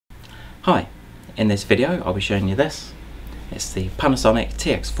Hi, in this video I'll be showing you this. It's the Panasonic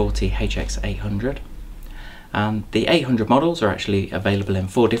TX-40HX800, and the 800 models are actually available in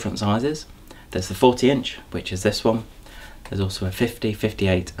 4 different sizes. There's the 40-inch, which is this one. There's also a 50,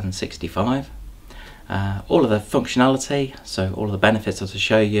 58 and 65. All of the functionality, so all of the benefits as I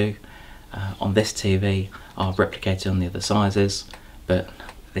show you on this TV are replicated on the other sizes, but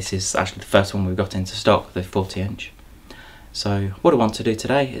this is actually the first one we've got into stock, the 40-inch. So what I want to do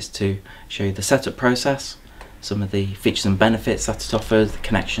today is to show you the setup process, some of the features and benefits that it offers, the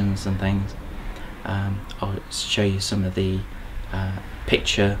connections and things. I'll show you some of the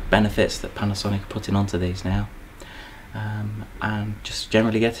picture benefits that Panasonic are putting onto these now, and just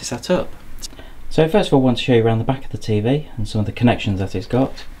generally get it set up. So first of all I want to show you around the back of the TV and some of the connections that it's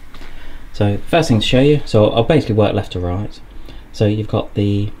got. So first thing to show you, so I'll basically work left to right. So you've got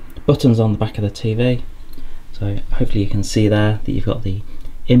the buttons on the back of the TV. So hopefully you can see there that you've got the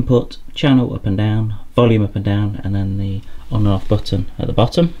input, channel up and down, volume up and down, and then the on and off button at the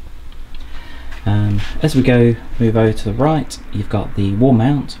bottom. As we move over to the right, you've got the wall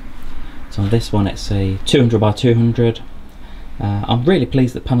mount. So on this one it's a 200 by 200. I'm really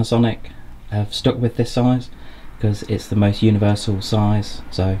pleased that Panasonic have stuck with this size because it's the most universal size.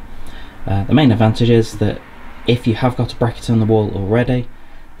 So the main advantage is that if you have got a bracket on the wall already,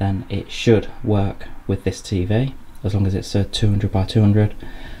 then it should work with this TV as long as it's a 200 by 200.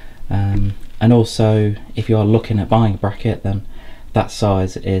 And also if you are looking at buying a bracket, then that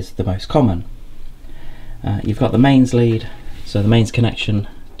size is the most common. You've got the mains lead, so the mains connection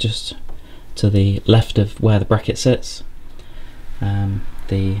just to the left of where the bracket sits.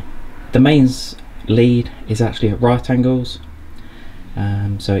 The mains lead is actually at right angles,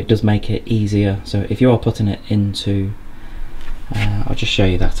 so it does make it easier. So if you are putting it into, I'll just show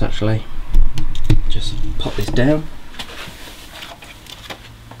you that actually. Just pop this down.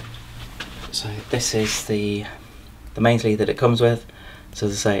 So this is the mains lead that it comes with. So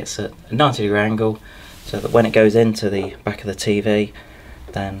as I say, it's at a 90-degree angle, so that when it goes into the back of the TV,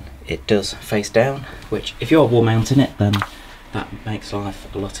 then it does face down, which if you're wall mounting it, then that makes life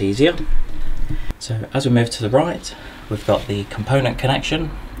a lot easier. So as we move to the right, we've got the component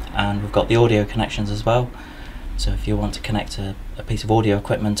connection and we've got the audio connections as well. So if you want to connect a piece of audio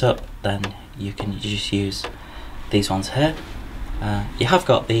equipment up, then you can just use these ones here. You have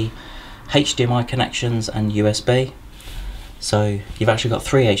got the HDMI connections and USB. So you've actually got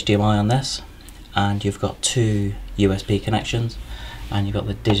 3 HDMI on this, and you've got 2 USB connections, and you've got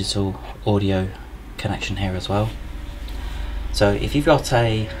the digital audio connection here as well. So if you've got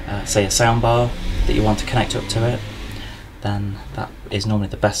a say a soundbar that you want to connect up to it, then that is normally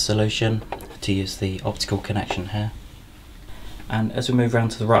the best solution, to use the optical connection here. And as we move around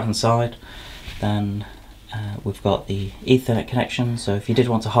to the right hand side, then we've got the Ethernet connection. So if you did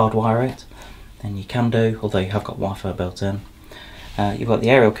want to hardwire it, then you can do, although you have got Wi-Fi built in. You've got the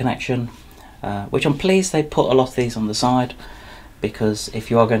aerial connection, which I'm pleased they put a lot of these on the side, because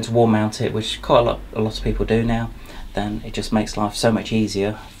if you are going to wall mount it, which quite a lot of people do now, then it just makes life so much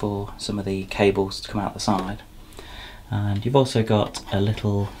easier for some of the cables to come out the side. And you've also got a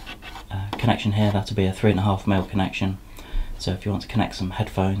little connection here, that'll be a 3.5mm connection. So if you want to connect some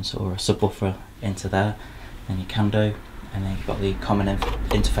headphones or a subwoofer into there, then you can do. And then you've got the common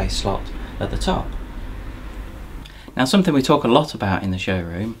interface slot at the top. Now, something we talk a lot about in the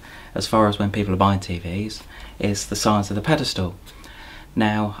showroom, as far as when people are buying TVs, is the size of the pedestal.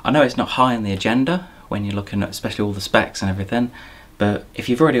 Now, I know it's not high on the agenda when you're looking at especially all the specs and everything, but if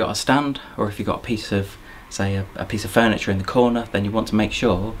you've already got a stand, or if you've got a piece of, say, a piece of furniture in the corner, then you want to make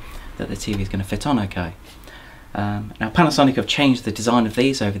sure that the TV is going to fit on okay. Now Panasonic have changed the design of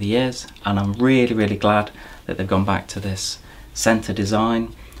these over the years, and I'm really glad that they've gone back to this centre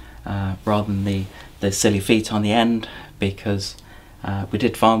design rather than the silly feet on the end, because we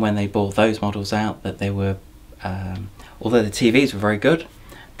did find when they brought those models out that they were, although the TVs were very good,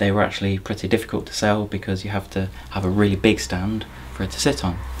 they were actually pretty difficult to sell because you have to have a really big stand for it to sit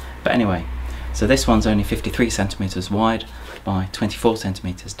on. But anyway, so this one's only 53 centimetres wide by 24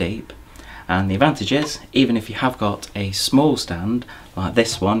 centimetres deep. And the advantage is, even if you have got a small stand like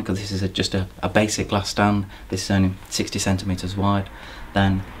this one, because this is just a basic glass stand, this is only 60 centimetres wide,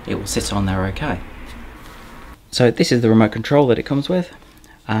 then it will sit on there okay. So this is the remote control that it comes with,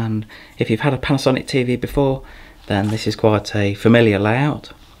 and if you've had a Panasonic TV before, then this is quite a familiar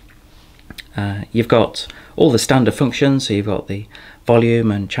layout. You've got all the standard functions, so you've got the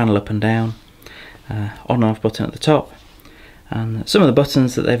volume and channel up and down, on and off button at the top. And some of the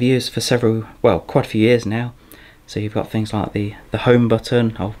buttons that they've used for quite a few years now. So you've got things like the home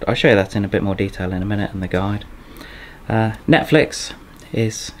button. I'll show you that in a bit more detail in a minute in the guide. Netflix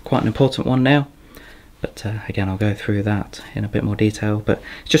is quite an important one now, but again I'll go through that in a bit more detail, but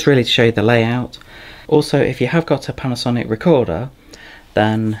it's just really to show you the layout. Also, if you have got a Panasonic recorder,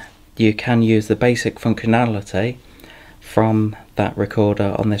 then you can use the basic functionality from that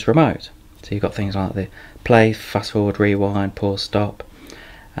recorder on this remote. So you've got things like the play, fast forward, rewind, pause, stop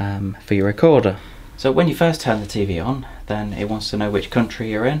for your recorder. So when you first turn the TV on, then it wants to know which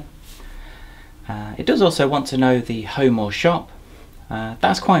country you're in. It does also want to know the home or shop.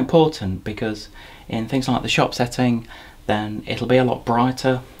 That's quite important because in things like the shop setting, then it'll be a lot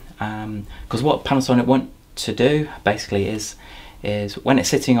brighter, because what Panasonic want to do basically is when it's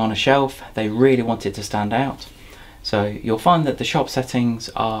sitting on a shelf, they really want it to stand out. So you'll find that the shop settings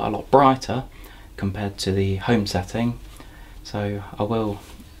are a lot brighter compared to the home setting. So I will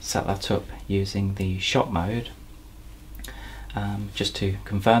set that up using the shop mode, just to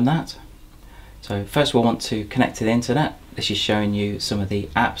confirm that. So first we'll want to connect to the internet. This is showing you some of the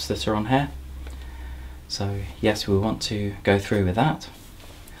apps that are on here. So yes, we want to go through with that.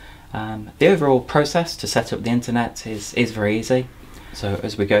 The overall process to set up the internet is very easy. So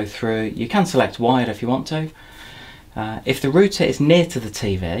as we go through, you can select wired if you want to. If the router is near to the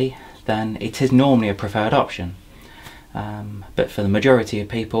TV, then it is normally a preferred option. But for the majority of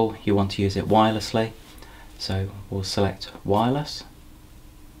people, you want to use it wirelessly. So we'll select wireless.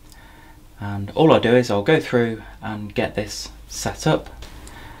 And all I do is I'll go through and get this set up.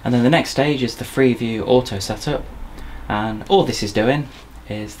 And then the next stage is the Freeview Auto Setup. And all this is doing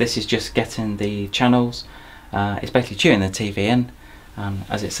is just getting the channels. It's basically tuning the TV in. And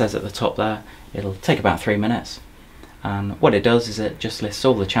as it says at the top there, it'll take about 3 minutes. And what it does is it just lists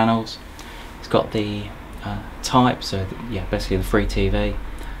all the channels. It's got the type, so yeah, basically the free TV.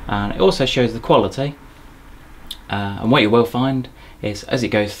 And it also shows the quality. And what you will find is as it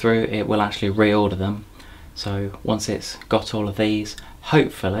goes through, it will actually reorder them. So once it's got all of these,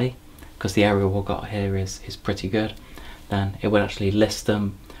 hopefully, because the area we've got here is pretty good, then it will actually list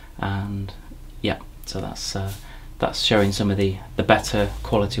them. And yeah, so that's showing some of the better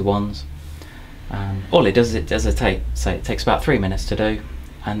quality ones. And all it does is it takes about 3 minutes to do,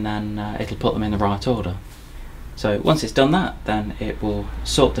 and then it'll put them in the right order. So once it's done that, then it will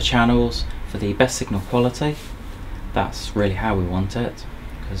sort the channels for the best signal quality. That's really how we want it,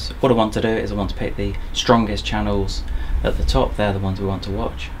 because what I want to do is I want to pick the strongest channels at the top. They're the ones we want to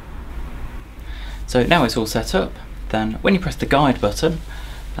watch. So now it's all set up, then when you press the guide button,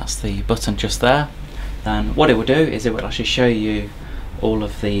 that's the button just there, then what it will do is it will actually show you all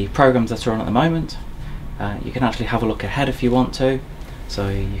of the programs that are on at the moment. You can actually have a look ahead if you want to, so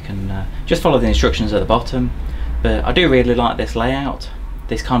you can just follow the instructions at the bottom. But I do really like this layout.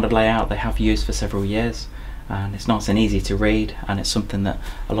 This kind of layout they have used for several years, and it's nice and easy to read, and it's something that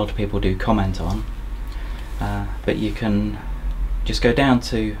a lot of people do comment on. But you can just go down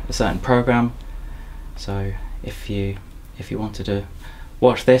to a certain program. So if you wanted to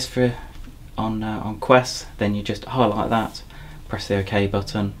watch this on Quest, then you just highlight that, press the OK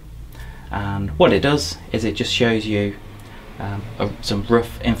button, and what it does is it just shows you some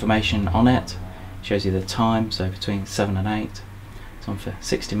rough information on it. It shows you the time, so between 7 and 8. It's on for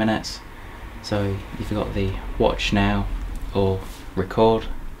 60 minutes. So you've got the watch now or record.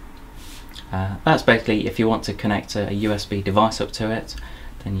 That's basically if you want to connect a USB device up to it,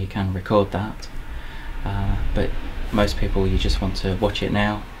 then you can record that. But most people, you just want to watch it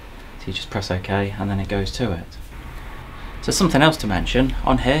now, so you just press OK and then it goes to it. So something else to mention,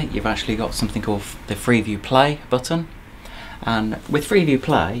 on here you've actually got something called the Freeview Play button. And with Freeview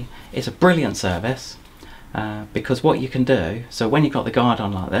Play, it's a brilliant service, because what you can do, so when you've got the guide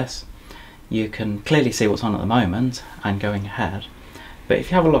on like this, you can clearly see what's on at the moment and going ahead. But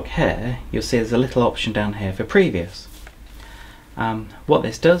if you have a look here, you'll see there's a little option down here for previous. What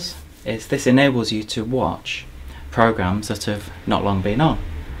this does is this enables you to watch programs that have not long been on.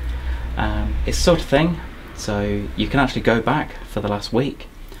 It's sort of thing, so you can actually go back for the last week.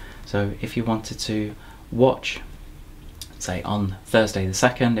 So if you wanted to watch, say on Thursday the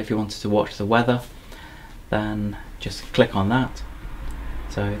 2nd, if you wanted to watch the weather, then just click on that.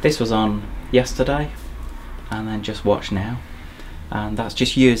 So this was on yesterday, and then just watch now, and that's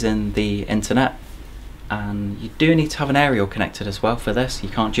just using the internet. And you do need to have an aerial connected as well for this. You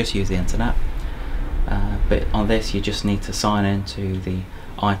can't just use the internet, but on this you just need to sign into the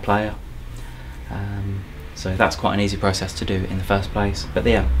iPlayer. So that's quite an easy process to do in the first place. But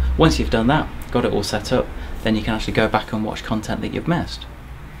yeah, once you've done that, got it all set up, then you can actually go back and watch content that you've missed.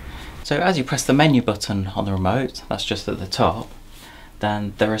 So as you press the menu button on the remote, that's just at the top,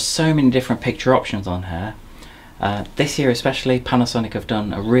 then there are so many different picture options on here. This year especially, Panasonic have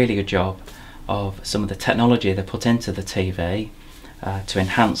done a really good job of some of the technology they put into the TV, to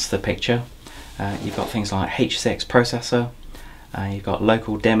enhance the picture. You've got things like H6 processor, you've got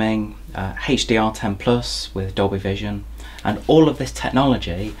local dimming, HDR10 Plus with Dolby Vision, and all of this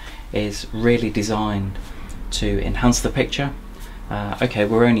technology is really designed to enhance the picture. Okay,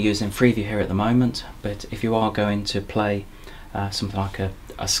 we're only using Freeview here at the moment, but if you are going to play something like a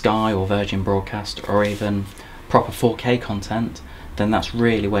Sky or Virgin broadcast, or even proper 4K content, then that's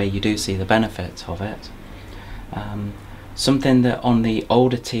really where you do see the benefit of it. Something that on the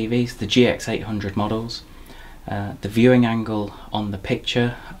older TVs, the GX800 models, the viewing angle on the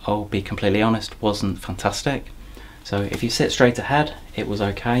picture, I'll be completely honest, wasn't fantastic. So if you sit straight ahead, it was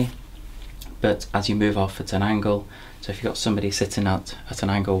okay, but as you move off at an angle, so if you've got somebody sitting at an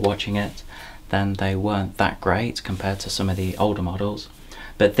angle watching it, then they weren't that great compared to some of the older models.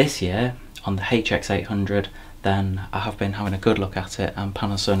 But this year, on the HX800, then I have been having a good look at it, and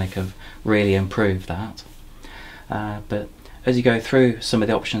Panasonic have really improved that. But as you go through some of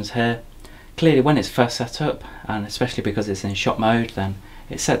the options here, clearly when it's first set up, and especially because it's in shot mode, then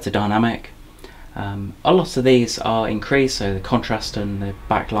it's set to dynamic. A lot of these are increased, so the contrast and the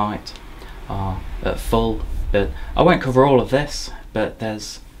backlight are at full, but I won't cover all of this, but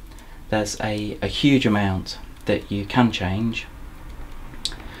there's a huge amount that you can change.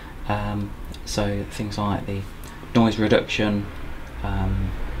 So things like the noise reduction,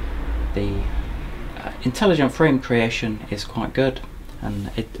 the intelligent frame creation is quite good, and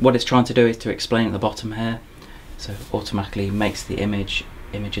what it's trying to do is to explain at the bottom here, so it automatically makes the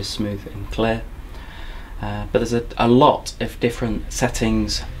images smooth and clear. But there's a lot of different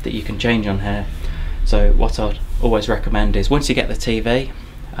settings that you can change on here. So what I'd always recommend is, once you get the TV,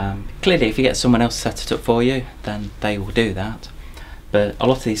 clearly if you get someone else to set it up for you, then they will do that. But a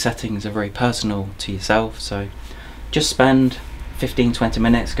lot of these settings are very personal to yourself, so just spend 15-20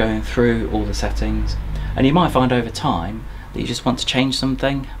 minutes going through all the settings, and you might find over time that you just want to change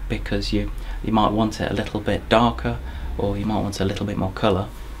something, because you might want it a little bit darker, or you might want a little bit more colour.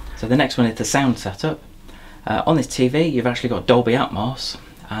 So the next one is the sound setup. On this TV you've actually got Dolby Atmos,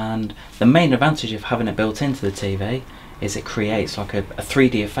 and the main advantage of having it built into the TV is it creates like a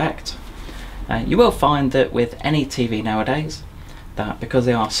 3D effect. You will find that with any TV nowadays, that because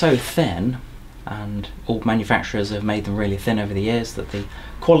they are so thin, and all manufacturers have made them really thin over the years, that the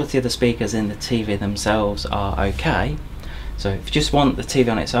quality of the speakers in the TV themselves are okay. So if you just want the TV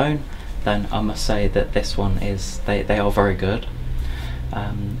on its own, then I must say that this one is, they are very good.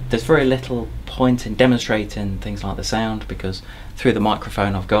 There's very little point in demonstrating things like the sound, because through the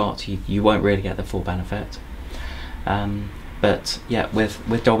microphone I've got, you won't really get the full benefit. But yeah,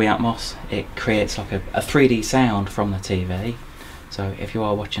 with Dolby Atmos, it creates like a 3D sound from the TV. So if you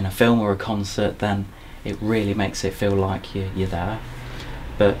are watching a film or a concert, then it really makes it feel like you're there.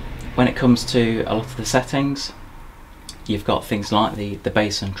 But when it comes to a lot of the settings, you've got things like the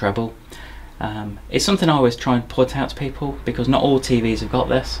bass and treble. It's something I always try and point out to people, because not all TVs have got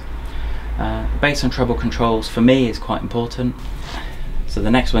this. Bass and treble controls for me is quite important. So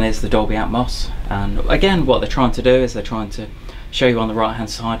the next one is the Dolby Atmos, and again what they're trying to do is they're trying to show you on the right hand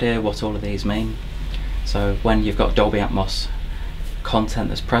side here what all of these mean. So when you've got Dolby Atmos content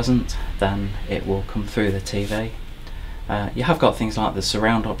that's present, then it will come through the TV. You have got things like the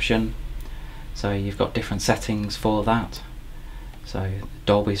surround option, so you've got different settings for that. So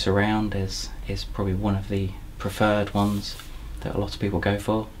Dolby Surround is probably one of the preferred ones that a lot of people go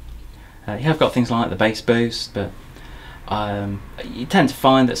for. You have got things like the bass boost, but you tend to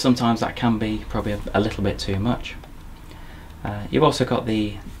find that sometimes that can be probably a little bit too much. You've also got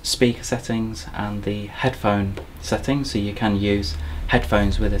the speaker settings and the headphone settings, so you can use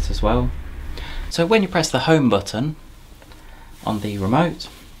headphones with it as well. So when you press the home button on the remote,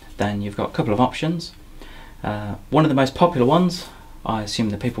 then you've got a couple of options. One of the most popular ones, I assume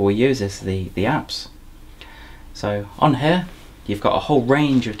that people will use, is the apps. So on here you've got a whole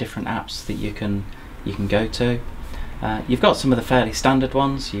range of different apps that you can go to. You've got some of the fairly standard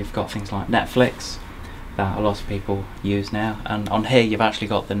ones. You've got things like Netflix that a lot of people use now, and on here you've actually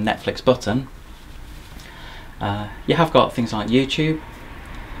got the Netflix button. You have got things like YouTube.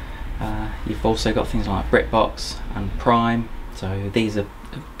 You've also got things like BritBox and Prime. So these are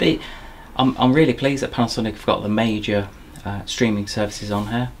I'm really pleased that Panasonic have got the major streaming services on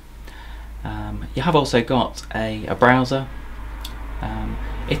here. You have also got a browser.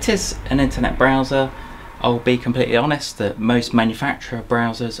 It is an internet browser. I'll be completely honest that most manufacturer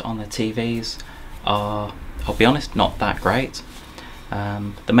browsers on the TVs are, I'll be honest, not that great.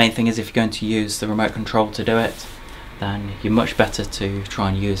 The main thing is, if you're going to use the remote control to do it, then you're much better to try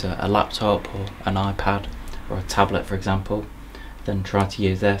and use a laptop or an iPad or a tablet, for example, than try to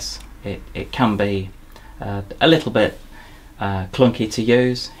use this. It can be a little bit clunky to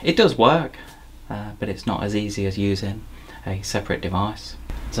use. It does work, but it's not as easy as using a separate device.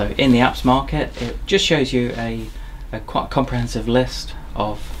 So in the apps market, it just shows you a quite comprehensive list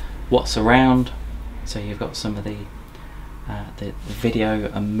of what's around. So you've got some of the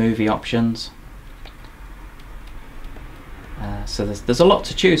video and movie options. So there's a lot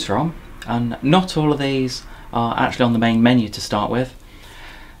to choose from, and not all of these are actually on the main menu to start with,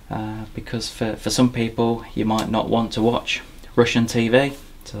 because for some people you might not want to watch Russian TV,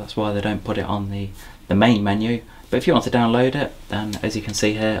 so that's why they don't put it on the main menu. But if you want to download it, then as you can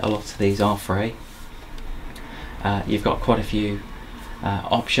see here, a lot of these are free. You've got quite a few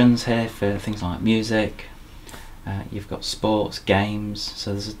options here for things like music. You've got sports, games,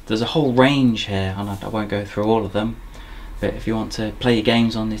 so there's a whole range here, and I won't go through all of them. But if you want to play your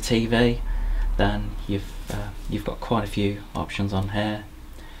games on the TV, then you've got quite a few options on here.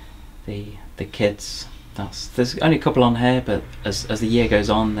 The kids, there's only a couple on here, but as the year goes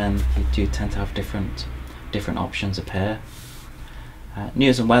on, then you do tend to have different options appear.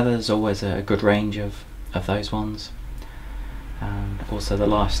 News and weather is always a good range of those ones, and also the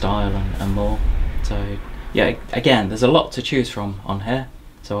lifestyle and more. So yeah, again, there's a lot to choose from on here,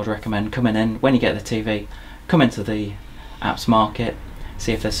 so I'd recommend coming in when you get the TV, come into the apps market,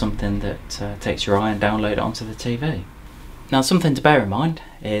 see if there's something that takes your eye and download it onto the TV. Now, something to bear in mind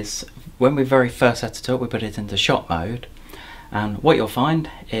is when we very first set it up, we put it into shop mode, and what you'll find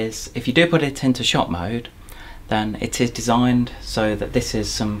is if you do put it into shop mode, then it is designed so that this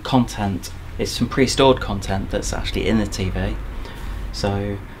is some content, it's some pre-stored content that's actually in the TV.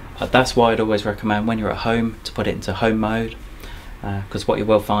 So that's why I'd always recommend when you're at home to put it into home mode, because what you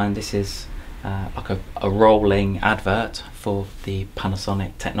will find, this is like a rolling advert for the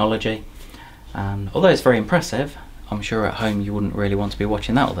Panasonic technology, and although it's very impressive, I'm sure at home you wouldn't really want to be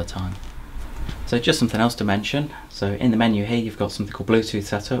watching that all the time. So just something else to mention, so in the menu here you've got something called Bluetooth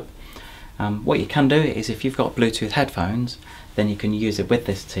setup. What you can do is if you've got Bluetooth headphones, then you can use it with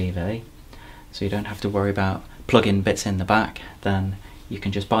this TV, so you don't have to worry about plugging bits in the back. Then you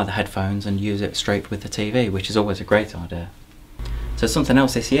can just buy the headphones and use it straight with the TV, which is always a great idea. So something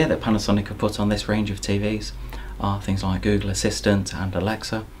else this year that Panasonic have put on this range of TVs are things like Google Assistant and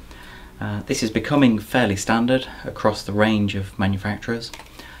Alexa. This is becoming fairly standard across the range of manufacturers.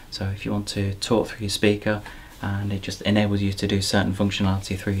 So if you want to talk through your speaker, and it just enables you to do certain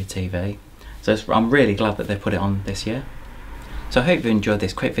functionality through your TV. So I'm really glad that they put it on this year. So I hope you enjoyed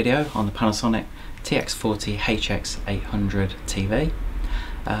this quick video on the Panasonic TX-40HX800 TV.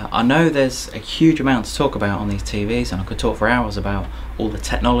 I know there's a huge amount to talk about on these TVs, and I could talk for hours about all the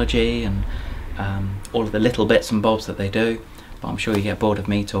technology and all of the little bits and bobs that they do, but I'm sure you get bored of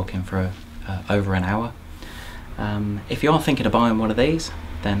me talking for over an hour. If you are thinking of buying one of these,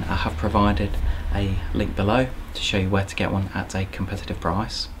 then I have provided a link below to show you where to get one at a competitive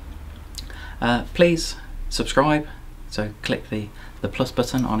price. Please subscribe, so click the plus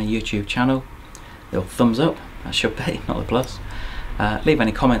button on a YouTube channel, little thumbs up, that should be, not the plus. Leave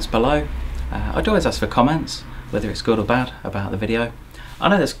any comments below. I'd always ask for comments, whether it's good or bad, about the video. I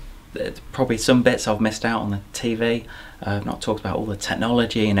know there's probably some bits I've missed out on the TV. I've not talked about all the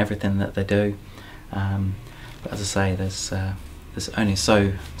technology and everything that they do. But as I say, there's only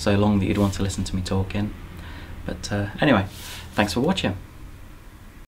so long that you'd want to listen to me talking. But anyway, thanks for watching.